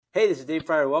Hey, this is Dave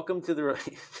Fryer. Welcome to the...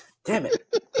 Damn it.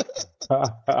 If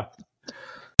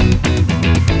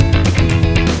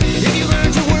you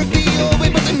learn to work the old way,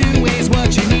 but the new way is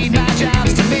what you need. My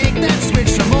job's to make that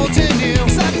switch from old to new.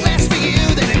 Something less for you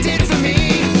than it did for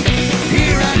me.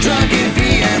 Here on Drunken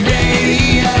PM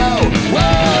Radio.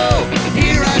 Whoa!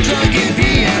 Here on Drunken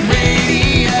PM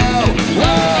Radio.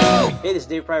 Whoa! Hey, this is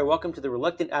Dave Fryer. Welcome to the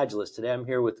Reluctant Agilist. Today I'm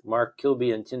here with Mark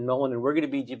Kilby and Tim Nolan, and we're going to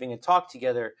be giving a talk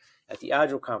together at the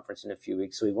Agile conference in a few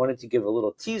weeks. So we wanted to give a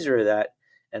little teaser of that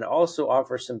and also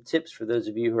offer some tips for those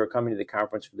of you who are coming to the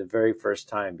conference for the very first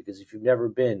time, because if you've never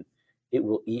been, it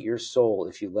will eat your soul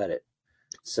if you let it.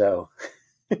 So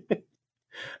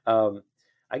I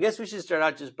guess we should start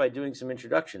out just by doing some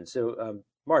introductions. So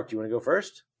Mark, do you want to go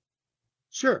first?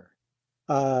 Sure.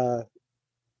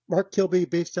 Mark Kilby,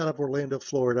 based out of Orlando,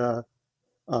 Florida.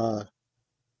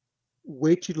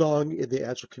 Way too long in the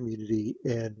Agile community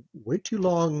and way too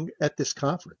long at this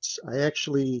conference.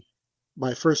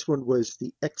 My first one was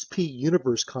the XP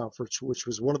Universe Conference, which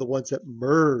was one of the ones that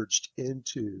merged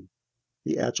into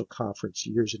the Agile conference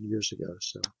years and years ago.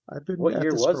 So I've been What at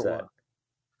year this was for a that? while.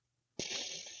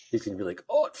 He's going to be like,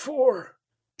 oh, at 4.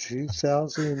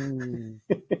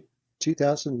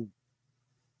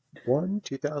 2001,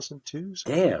 2002.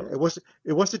 Damn. It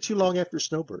wasn't too long after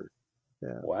Snowbird.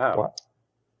 Yeah. Wow.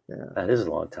 Yeah. That is a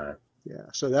long time. Yeah.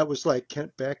 So that was like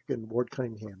Kent Beck and Ward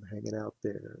Cunningham hanging out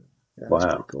there. Yeah, that was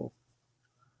pretty cool.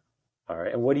 All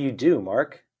right. And what do you do,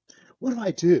 Mark? What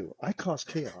do? I cause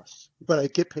chaos, but I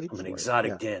get paid for it. I'm an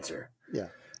exotic dancer. Yeah.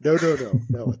 No,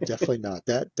 definitely not.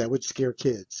 That would scare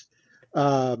kids.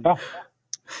 I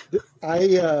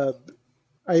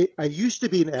used to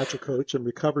be an Agile coach. I'm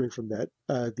recovering from that.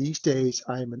 These days,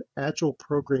 I'm an Agile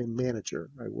program manager.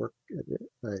 I work at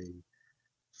a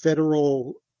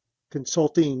federal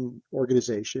consulting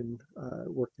organization,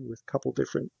 working with a couple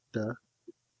different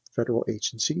federal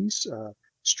agencies.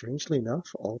 Strangely enough,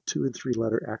 all 2- and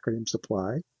 3-letter acronyms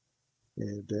apply,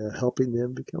 and helping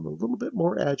them become a little bit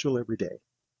more agile every day.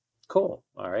 Cool.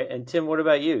 All right. And Tim, what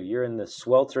about you? You're in the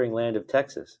sweltering land of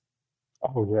Texas.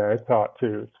 Oh, yeah, it's hot,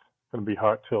 too. It's going to be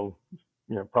hot till,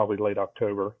 probably late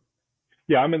October.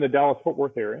 Yeah, I'm in the Dallas-Fort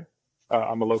Worth area.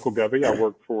 I'm a local govie. I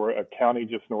work for a county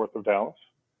just north of Dallas.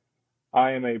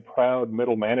 I am a proud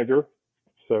middle manager.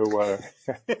 So where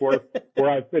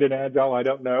I fit in Agile, I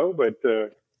don't know, but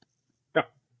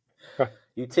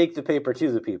you take the paper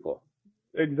to the people.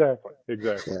 Exactly.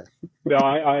 Yeah.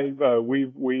 Now,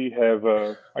 we have,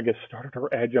 I guess, started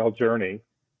our Agile journey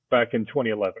back in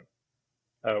 2011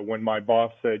 when my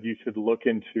boss said you should look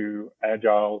into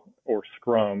Agile or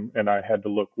Scrum, and I had to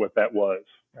look what that was.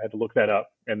 I had to look that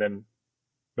up, and then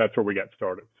that's where we got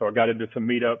started. So I got into some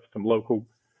meetups, some local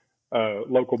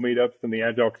meetups in the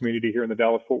Agile community here in the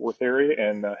Dallas-Fort Worth area,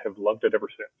 and have loved it ever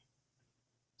since.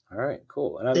 All right,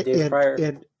 cool. And I'm Dave Pryor.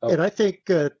 And I think,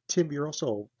 Tim, you're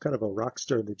also kind of a rock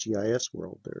star in the GIS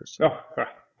world there. So. Oh,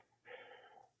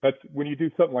 that's when you do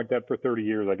something like that for 30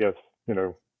 years, I guess,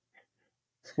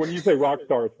 when you say rock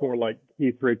star, it's more like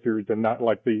Keith Richards and not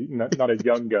like not a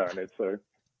young gun. It's someone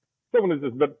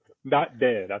who's just not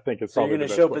dead, I think. So you're going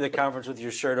to show up at the conference with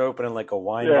your shirt open and like a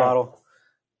wine bottle,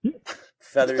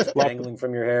 feathers dangling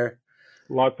from your hair.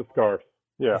 Lots of scarves.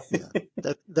 Yeah.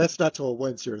 That's not till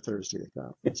Wednesday or Thursday at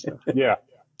conference. So. Yeah.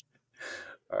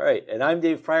 All right. And I'm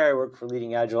Dave Pryor. I work for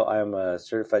Leading Agile. I'm a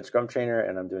certified Scrum trainer,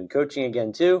 and I'm doing coaching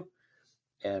again, too.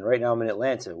 And right now I'm in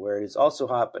Atlanta, where it is also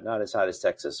hot, but not as hot as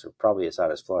Texas, or probably as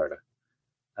hot as Florida.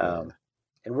 And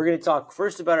we're going to talk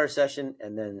first about our session,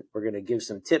 and then we're going to give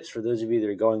some tips for those of you that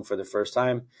are going for the first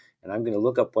time. And I'm going to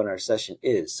look up when our session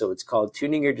is. So it's called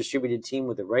Tuning Your Distributed Team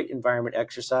with the Right Environment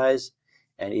Exercise.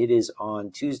 And it is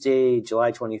on Tuesday,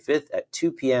 July 25th at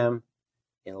 2 p.m.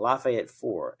 in Lafayette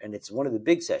 4. And it's one of the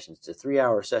big sessions. It's a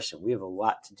 3-hour session. We have a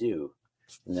lot to do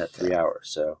in that 3 hours.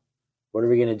 So what are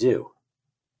we going to do?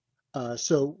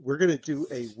 So we're going to do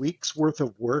a week's worth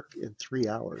of work in 3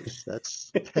 hours.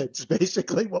 That's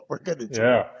basically what we're going to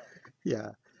do.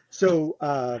 Yeah. So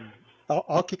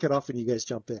I'll kick it off and you guys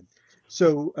jump in.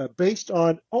 So based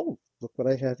on, look what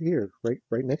I have here,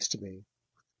 right next to me.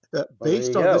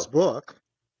 Based on this book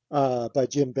by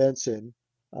Jim Benson,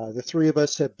 the three of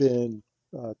us have been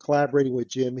collaborating with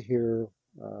Jim here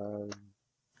a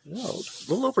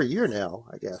little over a year now,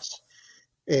 I guess.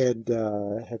 And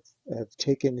have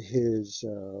taken his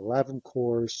LAVM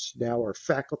course, now are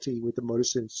faculty with the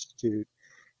Modus Institute,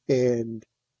 and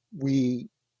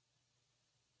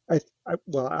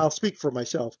I'll speak for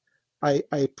myself. I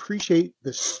appreciate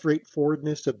the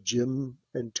straightforwardness of Jim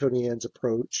and Tony Ann's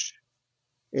approach,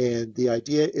 and the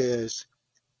idea is,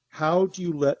 how do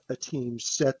you let a team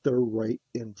set the right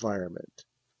environment?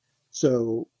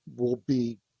 So we'll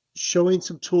be showing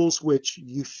some tools which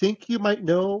you think you might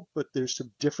know, but there's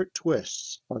some different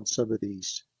twists on some of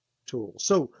these tools.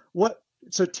 So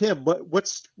Tim,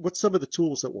 what's some of the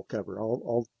tools that we'll cover?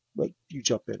 I'll let you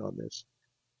jump in on this.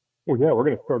 Well, yeah, we're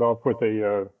going to start off with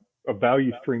a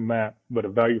value stream map, but a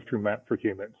value stream map for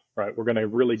humans, right? We're going to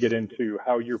really get into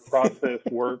how your process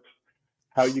works,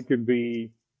 how you can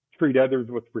treat others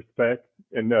with respect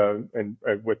and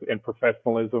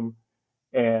professionalism,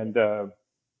 and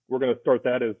we're going to start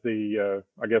that as the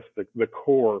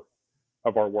core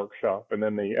of our workshop, and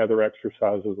then the other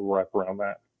exercises will wrap around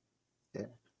that.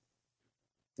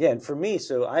 Yeah, and for me,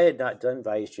 so I had not done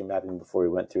value stream mapping before we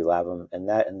went through Labum, and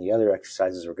that and the other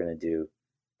exercises we're going to do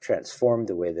transformed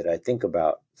the way that I think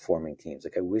about forming teams.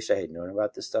 Like, I wish I had known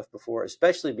about this stuff before,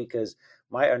 especially because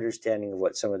my understanding of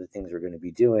what some of the things we're going to be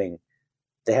doing,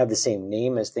 they have the same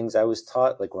name as things I was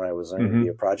taught, like when I was learning to be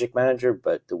a project manager,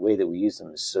 but the way that we use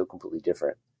them is so completely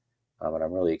different. And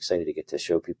I'm really excited to get to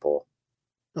show people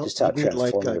just how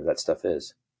transformative that stuff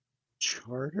is.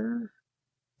 Charter?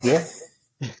 Yeah.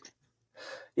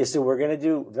 Yeah, so we're going to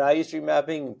do value stream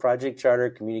mapping, project charter,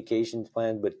 communications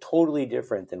plan, but totally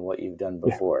different than what you've done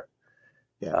before.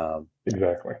 Yeah,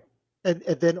 exactly. And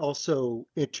then also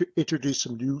introduce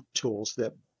some new tools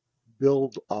that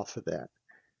build off of that.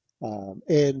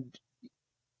 And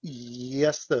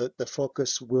yes, the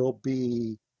focus will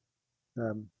be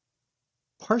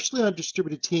partially on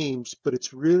distributed teams, but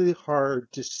it's really hard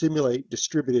to simulate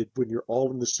distributed when you're all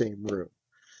in the same room.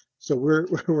 So we're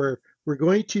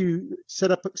going to set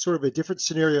up sort of a different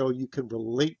scenario you can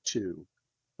relate to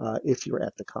if you're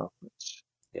at the conference.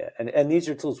 Yeah, and these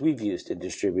are tools we've used in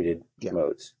distributed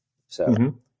modes. So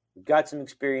we've got some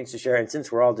experience to share, and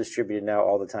since we're all distributed now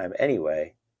all the time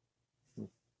anyway,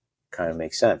 kind of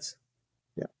makes sense.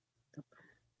 Yeah,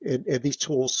 and these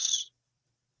tools,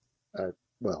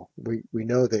 we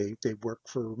know they work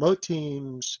for remote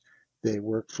teams, they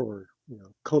work for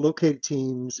co-located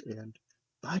teams, and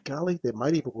by golly, they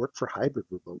might even work for hybrid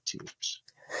remote teams.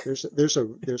 There's a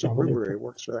rumor it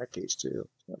works for that case too.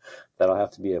 So. That'll have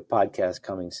to be a podcast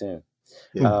coming soon.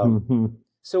 Yeah.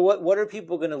 So what are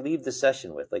people going to leave the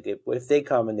session with? Like if they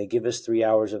come and they give us 3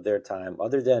 hours of their time,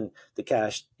 other than the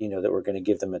cash, that we're going to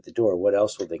give them at the door, what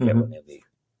else will they get when they leave?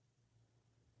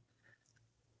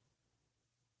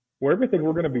 Well, everything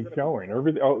we're going to be showing,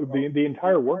 the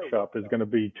entire workshop is going to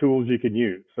be tools you can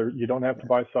use. So you don't have to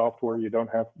buy software. You don't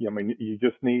have, you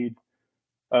just need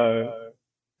people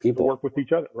to work with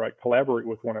each other, right? Collaborate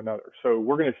with one another. So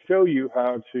we're going to show you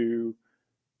how to,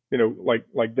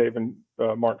 like Dave and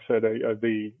Mark said,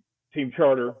 the team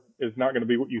charter is not going to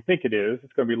be what you think it is.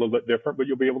 It's going to be a little bit different, but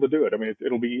you'll be able to do it. I mean,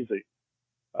 it'll be easy.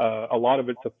 A lot of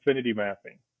it's affinity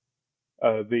mapping.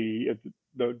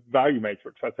 The value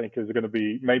matrix, I think, is going to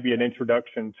be maybe an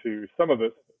introduction to some of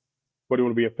it, but it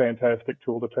will be a fantastic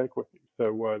tool to take with you.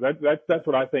 So that's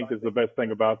what I think is the best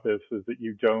thing about this, is that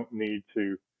you don't need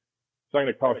to. It's not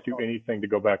going to cost you anything to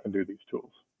go back and do these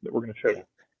tools that we're going to show you.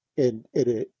 And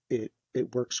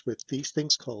it works with these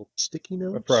things called sticky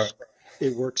notes. That's right.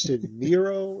 It works in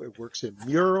Miro. It works in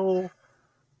Mural.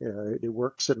 It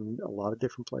works in a lot of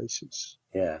different places.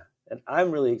 Yeah. And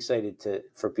I'm really excited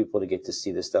for people to get to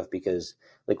see this stuff, because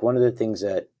like one of the things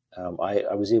that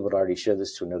I was able to already show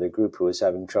this to another group who was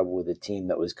having trouble with a team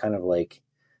that was kind of like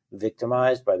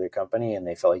victimized by their company, and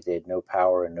they felt like they had no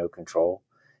power and no control.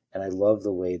 And I love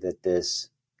the way that this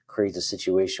creates a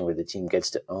situation where the team gets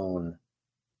to own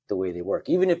the way they work.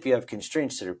 Even if you have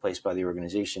constraints that are placed by the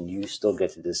organization, you still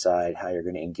get to decide how you're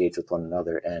going to engage with one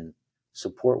another and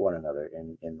support one another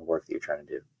in the work that you're trying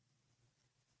to do.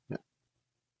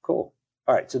 Cool.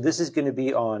 All right. So this is going to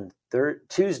be on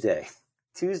Tuesday,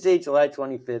 July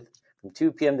 25th from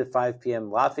 2 p.m. to 5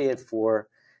 p.m. Lafayette 4.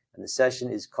 And the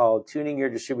session is called Tuning Your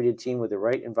Distributed Team with the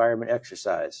Right Environment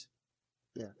Exercise.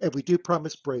 Yeah. And we do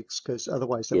promise breaks, because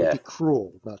otherwise that would be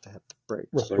cruel not to have breaks.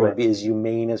 So we're going to be as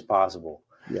humane as possible.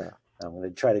 Yeah. I'm going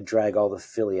to try to drag all the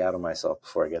Philly out of myself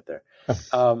before I get there.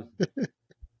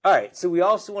 All right. So we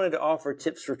also wanted to offer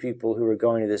tips for people who are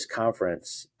going to this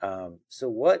conference. So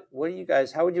what do you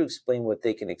guys, how would you explain what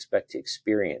they can expect to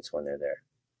experience when they're there?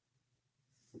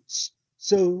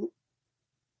 So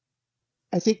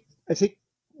I think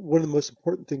one of the most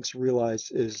important things to realize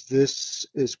is this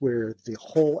is where the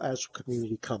whole Agile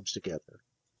community comes together.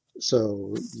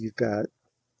 So you've got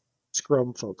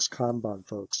Scrum folks, Kanban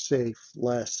folks, Safe,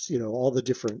 Less, all the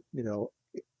different,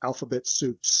 alphabet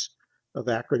soups of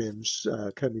acronyms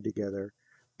coming together.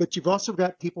 But you've also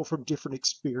got people from different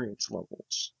experience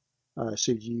levels.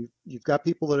 So you've got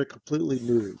people that are completely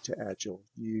new to Agile.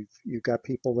 You've got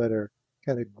people that are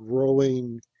kind of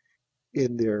growing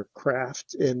in their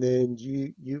craft, and then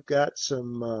you've got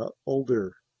some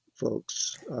older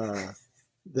folks that have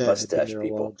been Mustache there a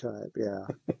people. long time. Yeah,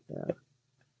 yeah.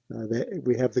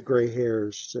 We have the gray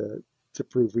hairs to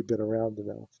prove we've been around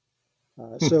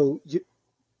enough. So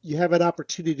you have an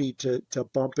opportunity to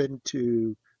bump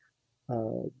into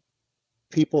uh,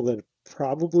 people that have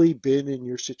probably been in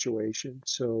your situation.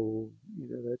 So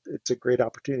it's a great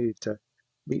opportunity to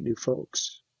meet new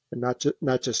folks and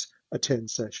not just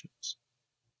attend sessions.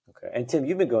 Okay. And Tim,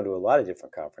 you've been going to a lot of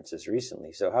different conferences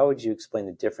recently. So how would you explain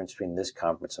the difference between this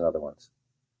conference and other ones?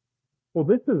 Well,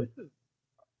 let me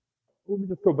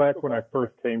just go back when I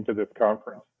first came to this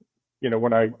conference.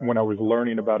 When I was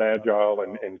learning about Agile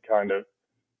and kind of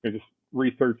just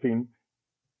researching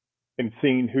and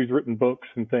seeing who's written books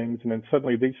and things, and then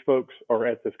suddenly these folks are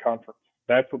at this conference.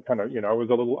 That's what kind of, I was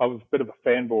a bit of a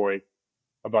fanboy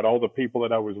about all the people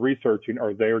that I was researching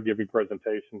are there giving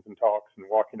presentations and talks and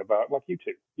walking about, like you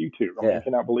two. I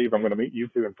cannot believe I'm going to meet you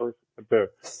two in person.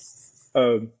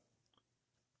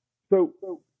 So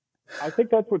I think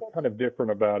that's what's kind of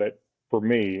different about it for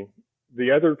me.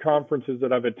 The other conferences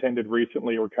that I've attended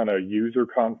recently are kind of user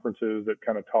conferences that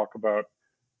kind of talk about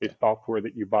a software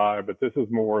that you buy, but this is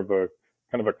more of a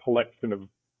kind of a collection of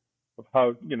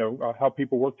how, how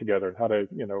people work together and how to,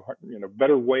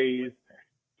 better ways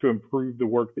to improve the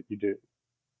work that you do.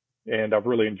 And I've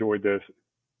really enjoyed this,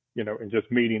 and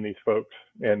just meeting these folks,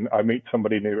 and I meet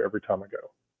somebody new every time I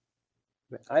go.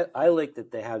 I like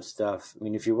that they have stuff. I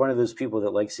mean, if you're one of those people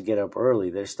that likes to get up early,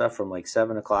 there's stuff from like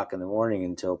 7 o'clock in the morning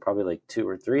until probably like 2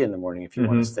 or 3 in the morning if you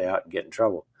want to stay out and get in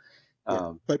trouble.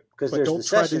 Yeah, but don't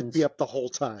try to be up the whole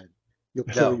time. You'll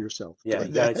kill yourself. Yeah,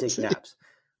 you got to take naps.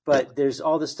 But there's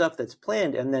all the stuff that's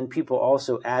planned, and then people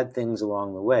also add things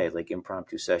along the way, like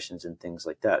impromptu sessions and things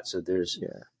like that. So there's,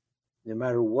 no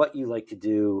matter what you like to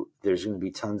do, there's going to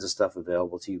be tons of stuff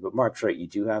available to you. But Mark's right. You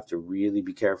do have to really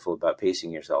be careful about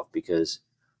pacing yourself, because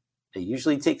it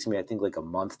usually takes me, I think, like a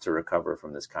month to recover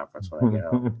from this conference when I get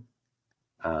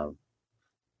home.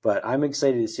 But I'm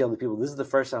excited to see all the people. This is the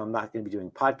first time I'm not going to be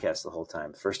doing podcasts the whole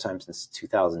time. First time since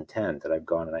 2010 that I've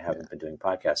gone and I haven't been doing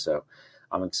podcasts. So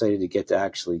I'm excited to get to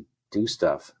actually do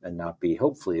stuff and not be,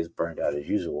 hopefully, as burned out as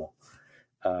usual.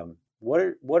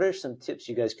 What are some tips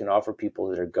you guys can offer people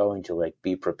that are going to like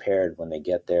be prepared when they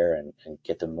get there and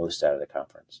get the most out of the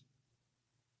conference?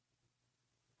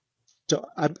 So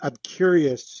I'm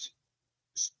curious.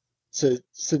 So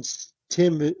since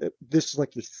Tim, this is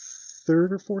like your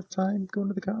third or fourth time going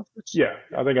to the conference? Yeah,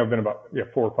 I think I've been about 4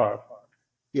 or 5.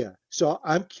 Yeah. So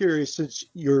I'm curious, since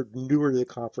you're newer to the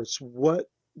conference, what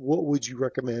would you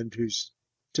recommend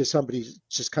to somebody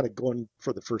just kind of going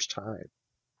for the first time?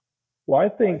 Well, I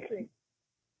think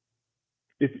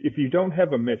if you don't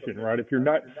have a mission, right? If you're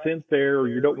not sent there, or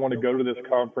you don't want to go to this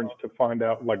conference to find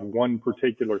out like one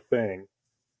particular thing,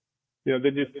 then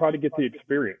just try to get the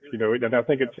experience, and I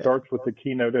think it starts with the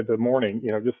keynote in the morning,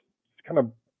 just kind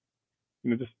of,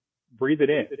 just breathe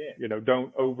it in,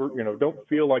 don't don't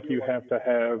feel like you have to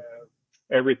have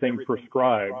everything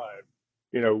prescribed.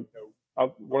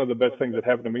 One of the best things that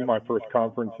happened to me my first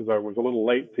conference is I was a little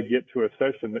late to get to a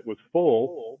session that was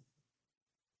full.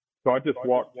 So I just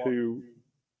walked to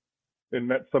and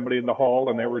met somebody in the hall,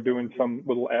 and they were doing some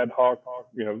little ad hoc,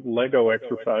 Lego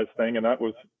exercise thing. And that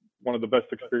was one of the best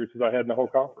experiences I had in the whole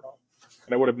conference.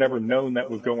 And I would have never known that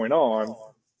was going on.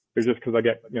 It's just because I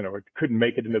couldn't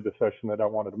make it into the session that I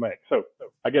wanted to make. So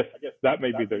I guess that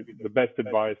may be the best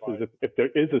advice is if there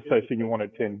is a session you want to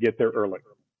attend, get there early,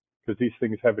 because these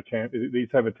things have a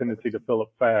tendency to fill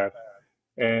up fast,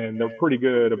 and they're pretty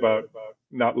good about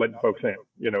not letting folks in.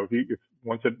 If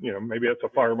once it, maybe that's a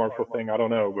fire marshal thing, I don't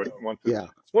know, but once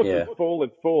it's full,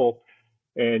 it's full,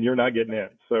 and you're not getting in.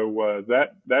 So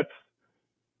that's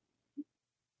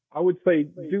I would say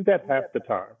do that half the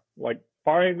time. Like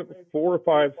find 4 or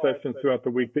 5 sessions throughout the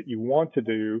week that you want to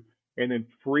do, and then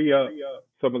free up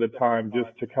some of the time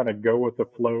just to kind of go with the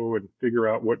flow and figure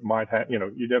out what might happen.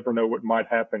 You never know what might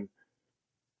happen,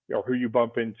 or who you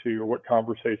bump into, or what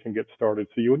conversation gets started.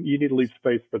 So you need to leave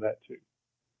space for that too.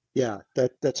 Yeah,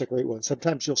 that's a great one.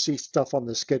 Sometimes you'll see stuff on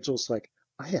the schedules like,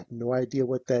 I have no idea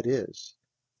what that is.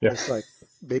 Yeah. It's like,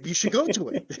 maybe you should go to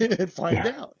it and find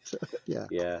out. Yeah.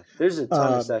 Yeah. There's a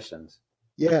ton of sessions.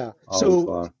 Yeah.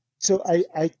 So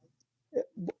I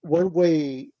one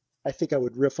way I think I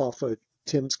would riff off of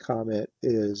Tim's comment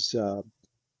is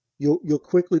you'll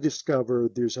quickly discover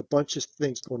there's a bunch of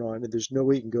things going on and there's no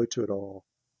way you can go to it all.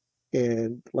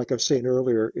 And like I was saying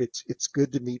earlier, it's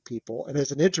good to meet people. And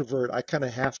as an introvert, I kind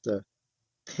of have to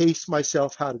pace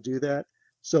myself how to do that.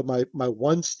 So my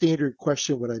one standard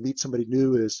question when I meet somebody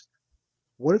new is,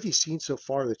 what have you seen so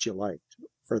far that you liked?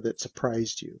 or that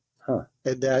surprised you. Huh.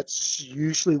 And that's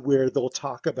usually where they'll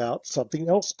talk about something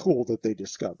else cool that they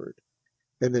discovered.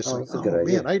 And it's like, oh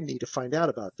man, I need to find out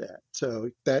about that. So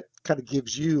that kind of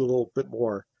gives you a little bit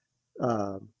more,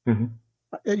 more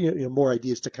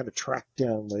ideas to kind of track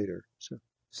down later.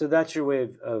 So that's your way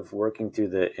of working through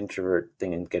the introvert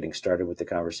thing and getting started with the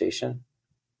conversation?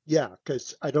 Yeah,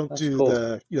 because I don't do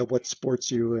the, what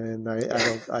sports you in.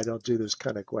 I don't do those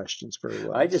kind of questions very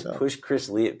well. I just push Chris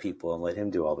Lee at people and let him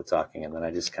do all the talking, and then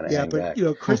I just kind of hang back.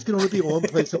 Chris can only be in one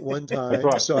place at one time,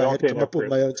 right. So I had to come up with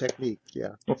my own technique.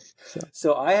 Yeah.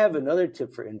 So I have another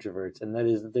tip for introverts, and that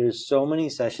is that there's so many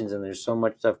sessions and there's so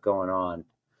much stuff going on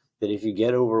that if you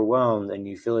get overwhelmed and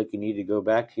you feel like you need to go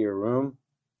back to your room,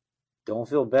 don't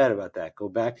feel bad about that. Go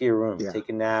back to your room, take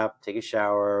a nap, take a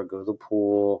shower, go to the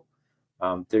pool.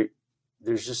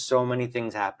 There's just so many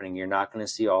things happening. You're not going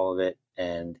to see all of it.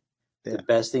 And the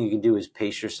best thing you can do is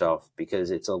pace yourself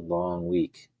because it's a long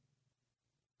week.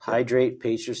 Hydrate,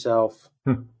 pace yourself.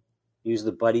 Use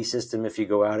the buddy system if you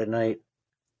go out at night.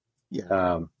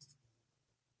 Yeah.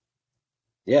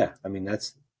 I mean,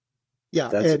 that's.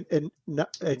 And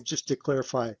just to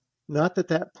clarify, not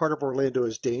that part of Orlando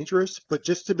is dangerous, but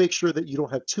just to make sure that you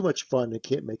don't have too much fun and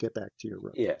can't make it back to your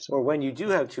room. Yeah. So, or when you do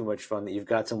have too much fun, that you've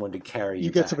got someone to carry you.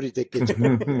 You got somebody that gets you.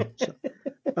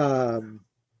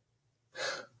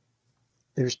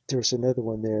 There's another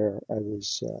one there. I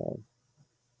was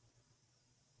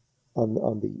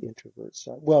on the introvert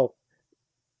side. Well,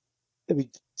 I mean,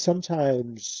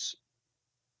 sometimes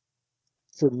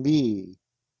for me,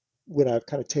 when I've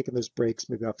kind of taken those breaks,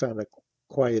 maybe I found a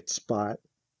quiet spot.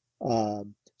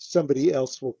 Somebody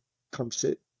else will come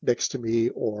sit next to me,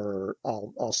 or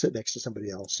I'll sit next to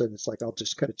somebody else, and it's like I'll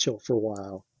just kind of chill for a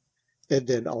while, and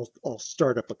then I'll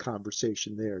start up a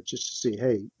conversation there just to see,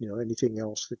 hey, anything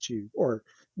else that or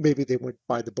maybe they went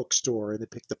by the bookstore and they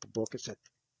picked up a book and said,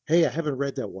 hey, I haven't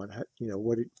read that one.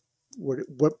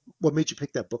 What made you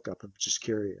pick that book up? I'm just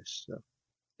curious. So.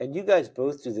 And you guys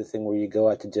both do the thing where you go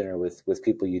out to dinner with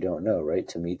people you don't know, right?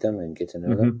 To meet them and get to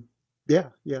know them. Yeah.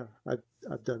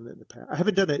 I've done that in the past. I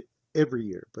haven't done it every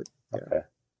year, but yeah. Okay.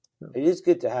 It is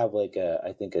good to have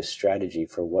I think a strategy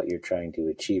for what you're trying to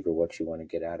achieve or what you want to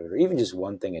get out of it, or even just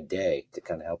one thing a day to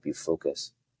kind of help you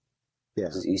focus. Yeah.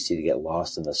 It's easy to get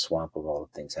lost in the swamp of all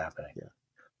the things happening. Yeah.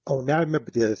 Oh, now I remember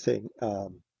the other thing.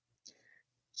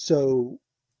 So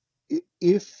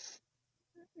I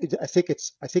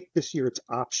think this year it's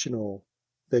optional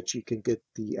that you can get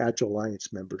the Agile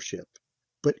Alliance membership,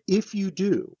 but if you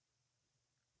do,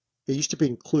 it used to be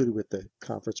included with the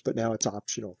conference, but now it's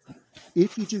optional.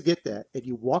 If you do get that and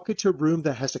you walk into a room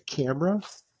that has a camera,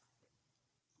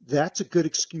 that's a good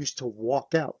excuse to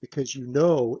walk out because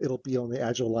it'll be on the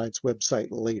Agile Alliance website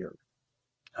later.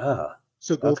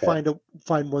 So go find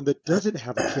one that doesn't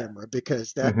have a camera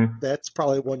because that's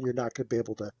probably one you're not going to be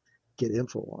able to get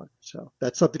info on. So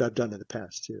that's something I've done in the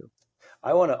past too.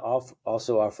 I want to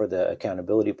also offer the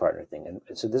accountability partner thing.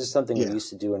 And so this is something we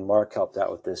used to do, and Mark helped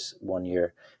out with this one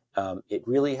year. It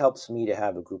really helps me to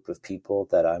have a group of people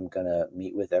that I'm going to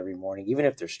meet with every morning, even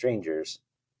if they're strangers,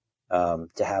 to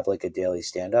have like a daily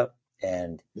stand-up.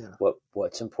 And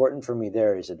what's important for me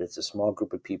there is that it's a small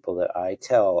group of people that I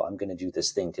tell I'm going to do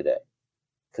this thing today.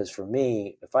 Because for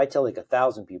me, if I tell like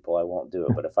 1,000 people, I won't do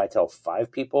it. But if I tell 5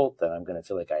 people, then I'm going to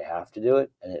feel like I have to do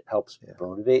it. And it helps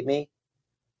motivate me.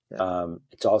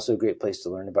 It's also a great place to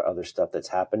learn about other stuff that's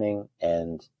happening.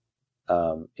 And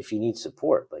if you need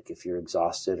support, like if you're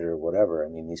exhausted or whatever, I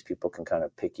mean, these people can kind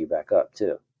of pick you back up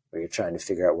too, or you're trying to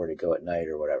figure out where to go at night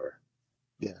or whatever.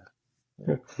 Yeah.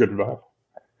 Good advice.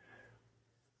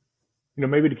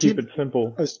 Maybe to keep it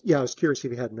simple. I was curious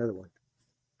if you had another one.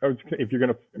 If you're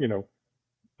going to,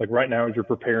 like right now, as you're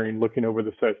preparing, looking over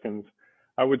the sessions,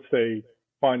 I would say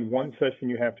find one session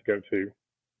you have to go to.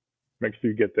 Make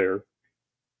sure you get there.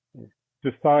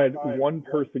 Decide one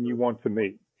person you want to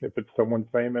meet. If it's someone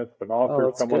famous, an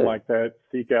author, someone like that,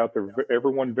 seek out.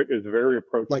 Everyone is very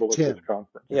approachable at this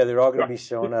conference. Yeah, they're all going to be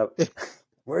showing up.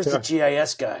 Where's the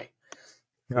GIS guy?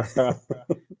 And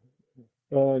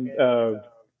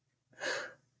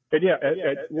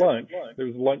at lunch,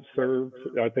 there's lunch served.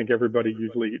 I think everybody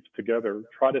usually eats together.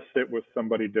 Try to sit with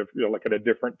somebody different, like at a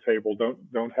different table.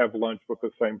 Don't have lunch with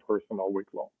the same person all week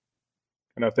long.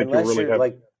 And I think you'll really have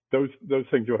those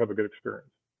things. You'll have a good experience.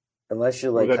 Unless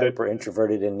you're like hyper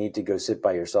introverted and need to go sit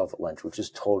by yourself at lunch, which is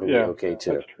totally okay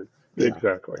too. That's true. Yeah.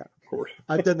 Exactly. Yeah. Of course.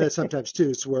 I've done that sometimes too.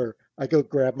 It's where I go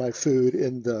grab my food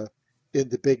in the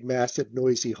big, massive,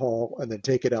 noisy hall and then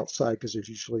take it outside because there's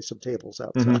usually some tables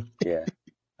outside. Yeah.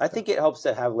 I think it helps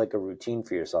to have like a routine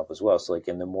for yourself as well. So like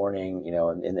in the morning,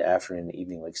 and in the afternoon, and the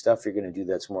evening, like stuff you're going to do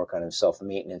that's more kind of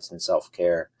self-maintenance and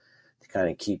self-care to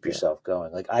kind of keep yourself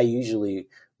going. Like I usually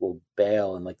will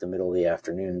bail in like the middle of the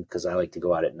afternoon because I like to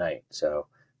go out at night. So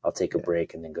I'll take a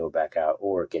break and then go back out,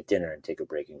 or get dinner and take a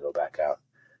break and go back out.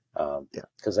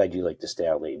 Because I do like to stay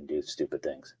out late and do stupid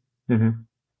things. Mm-hmm.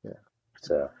 Yeah.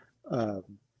 So.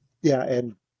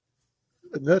 And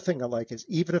another thing I like is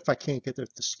even if I can't get there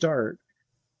at the start,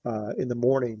 in the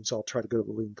mornings I'll try to go to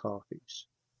the lean coffees.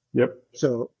 Yep.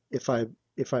 So if I'm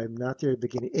not there at the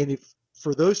beginning, and if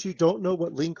for those who don't know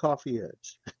what lean coffee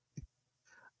is,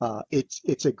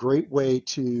 it's a great way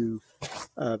to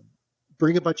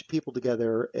bring a bunch of people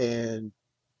together and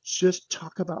just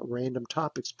talk about random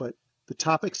topics, but the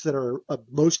topics that are of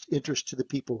most interest to the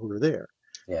people who are there.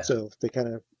 Yeah. So they kind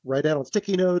of write out on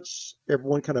sticky notes,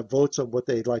 everyone kind of votes on what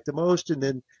they like the most, and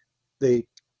then they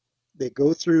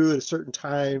go through at a certain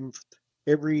time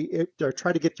or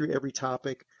try to get through every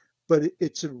topic. But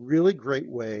it's a really great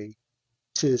way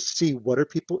to see what are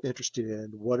people interested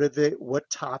in, what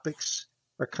topics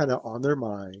are kind of on their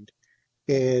mind.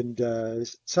 And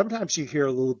sometimes you hear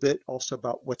a little bit also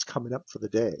about what's coming up for the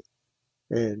day.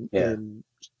 And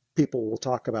people will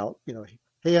talk about,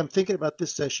 hey, I'm thinking about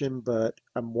this session, but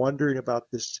I'm wondering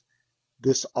about this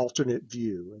alternate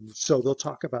view. And so they'll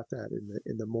talk about that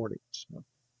in the mornings.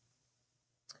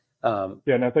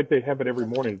 And I think they have it every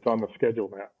morning. It's on the schedule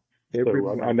now. Every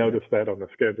morning, I noticed that on the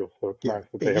schedule. So it's nice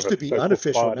that they have it used to be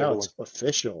unofficial. Now it's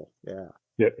official. Yeah.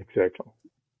 Yeah, exactly.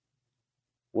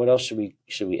 What else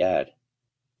should we add?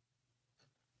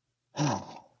 I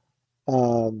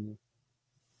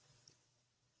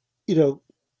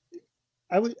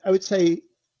would say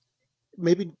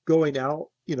maybe going out,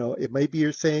 it may be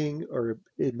your thing or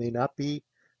it may not be,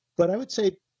 but I would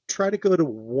say try to go to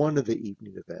one of the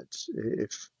evening events,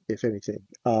 if anything.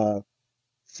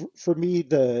 For me,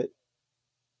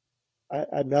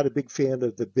 I'm not a big fan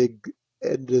of the big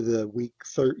end of the week,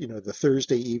 the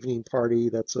Thursday evening party.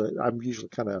 I'm usually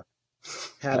kind of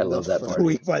had enough for the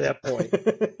week by that point.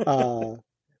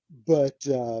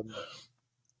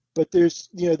 But there's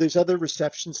other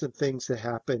receptions and things that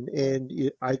happen,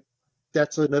 and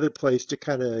that's another place to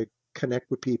kind of connect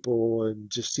with people and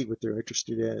just see what they're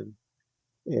interested in,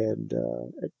 and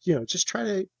just try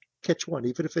to catch one,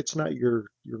 even if it's not your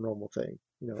normal thing.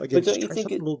 Again, just try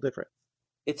something a little different.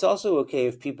 It's also okay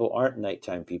if people aren't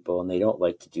nighttime people and they don't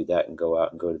like to do that and go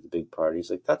out and go to the big parties.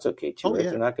 Like that's okay too.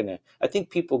 They're not gonna. I think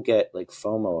people get like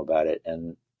FOMO about it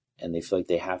and they feel like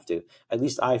they have to. At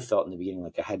least I felt in the beginning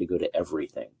like I had to go to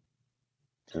everything,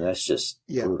 and that's just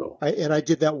brutal. I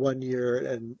did that one year,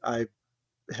 and I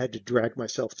had to drag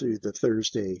myself through the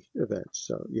Thursday events.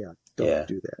 So don't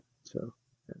do that. So.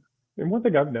 And one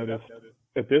thing I've noticed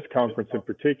at this conference in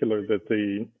particular, that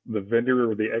the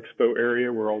vendor or the expo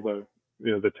area where all the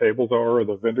the tables are or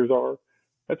the vendors are,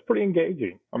 that's pretty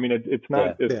engaging. I mean, it's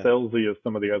not as salesy as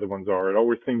some of the other ones are. It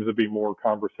always seems to be more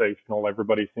conversational.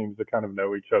 Everybody seems to kind of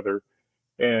know each other.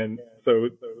 And so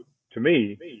to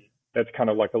me, that's kind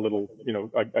of like a little,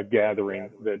 a gathering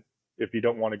that if you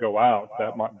don't want to go out,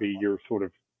 that might be your sort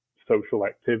of social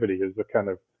activity, is to kind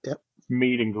of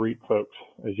meet and greet folks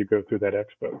as you go through that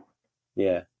expo.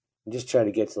 Yeah. Just try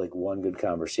to get to like one good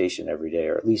conversation every day,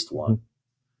 or at least one.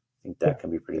 I think that can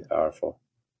be pretty powerful.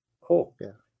 Cool.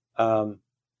 Yeah.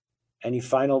 Any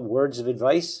final words of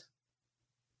advice?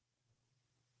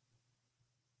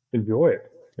 Enjoy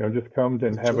it. Just come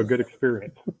and have a good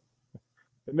experience.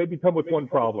 And maybe come with one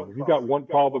problem. If you've got one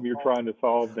problem you're trying to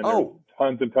solve, then there's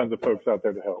tons and tons of folks out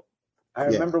there to help. I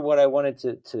remember what I wanted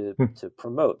to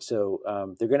promote. So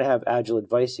they're going to have Agile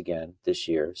advice again this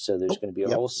year. So there's going to be a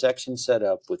whole section set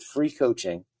up with free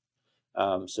coaching.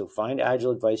 So find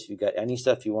Agile advice. If you've got any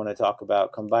stuff you want to talk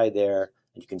about, come by there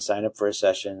and you can sign up for a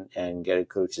session and get a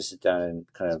coach to sit down and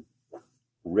kind of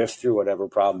riff through whatever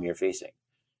problem you're facing.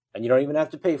 And you don't even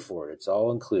have to pay for it. It's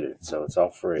all included. So it's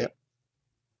all free.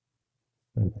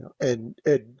 And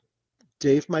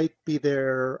Dave might be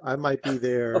there. I might be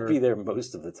there. I'll be there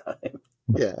most of the time.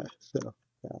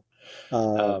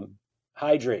 So,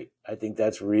 hydrate. I think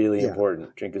that's really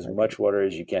important. Drink as much water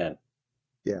as you can.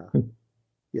 Yeah.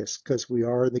 Yes, because we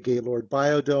are in the Gaylord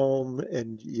Biodome,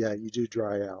 and you do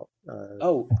dry out.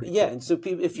 And so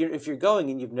people, if you're going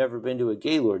and you've never been to a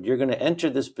Gaylord, you're going to enter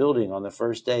this building on the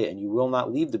first day, and you will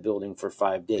not leave the building for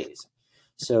 5 days.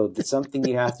 So that's something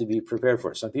you have to be prepared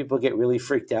for. Some people get really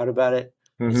freaked out about it.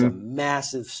 Mm-hmm. It's a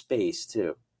massive space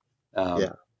too.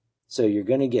 So you're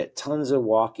going to get tons of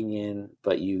walking in,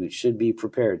 but you should be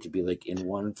prepared to be like in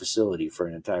one facility for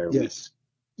an entire week.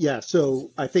 Yeah.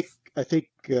 So I think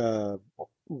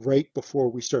right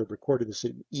before we started recording this,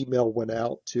 an email went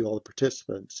out to all the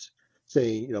participants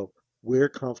saying, wear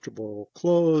comfortable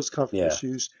clothes, comfortable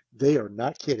shoes. They are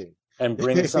not kidding. And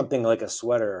bring something like a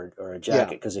sweater or a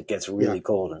jacket because it gets really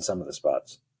cold in some of the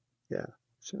spots. Yeah.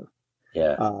 So.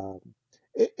 Yeah.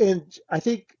 And I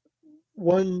think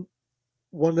one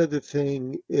other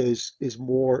thing is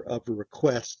more of a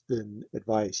request than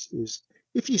advice is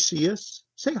if you see us,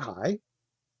 say hi.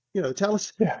 Tell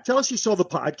us you saw the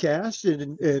podcast,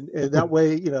 and that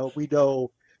way, we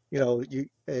know, you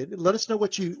and let us know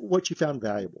what you found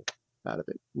valuable out of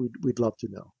it. We'd love to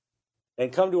know.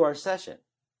 And come to our session.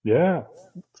 Yeah.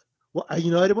 Well, I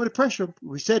didn't want to pressure them.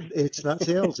 We said it's not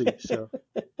salesy, so.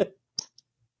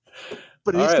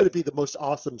 But it is going to be the most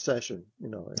awesome session,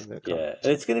 in the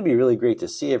and it's going to be really great to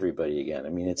see everybody again. I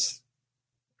mean, it's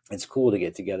cool to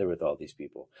get together with all these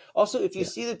people. Also, if you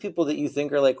see the people that you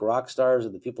think are like rock stars or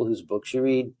the people whose books you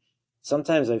read,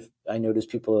 sometimes I notice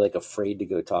people are like afraid to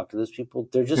go talk to those people.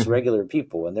 They're just regular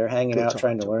people and they're hanging out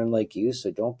trying to learn like you.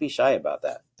 So don't be shy about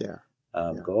that. Yeah.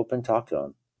 Go up and talk to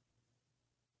them.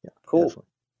 Yeah. Cool. Definitely.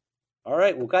 All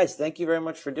right. Well, guys, thank you very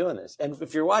much for doing this. And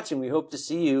if you're watching, we hope to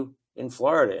see you in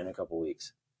Florida in a couple of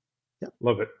weeks. Yeah.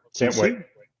 Love it. Can't wait.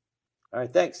 All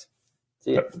right. Thanks.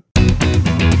 See you.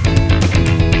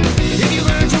 If you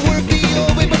learn to work the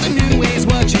old way, but the new way is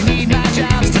what you need, my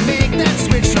job's to make